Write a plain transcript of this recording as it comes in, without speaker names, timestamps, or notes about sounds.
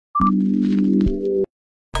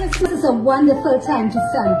Christmas is a wonderful time to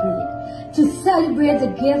celebrate the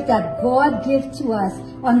gift that God gave to us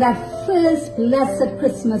on that first blessed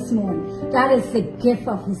Christmas morn. That is the gift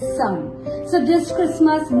of His Son. So this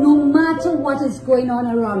Christmas, no matter what is going on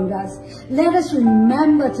around us, let us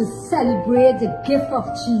remember to celebrate the gift of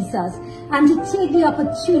Jesus and to take the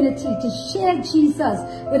opportunity to share Jesus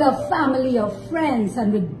with our family, our friends,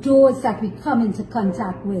 and with those that we come into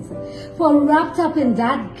contact with. For wrapped up in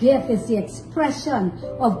that gift is the expression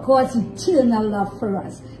of God's eternal love for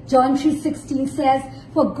us. John 3:16 says,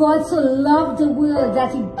 "For God so loved the world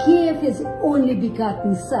that He gave His only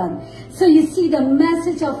begotten Son." So you see, the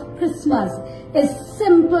message of Christmas is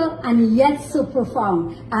simple and yet so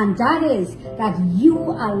profound, and that is that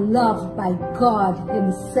you are loved by God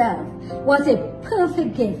Himself. What a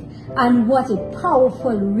perfect gift, and what a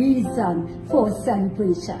powerful reason for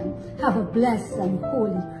celebration. Have a blessed and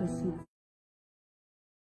holy Christmas.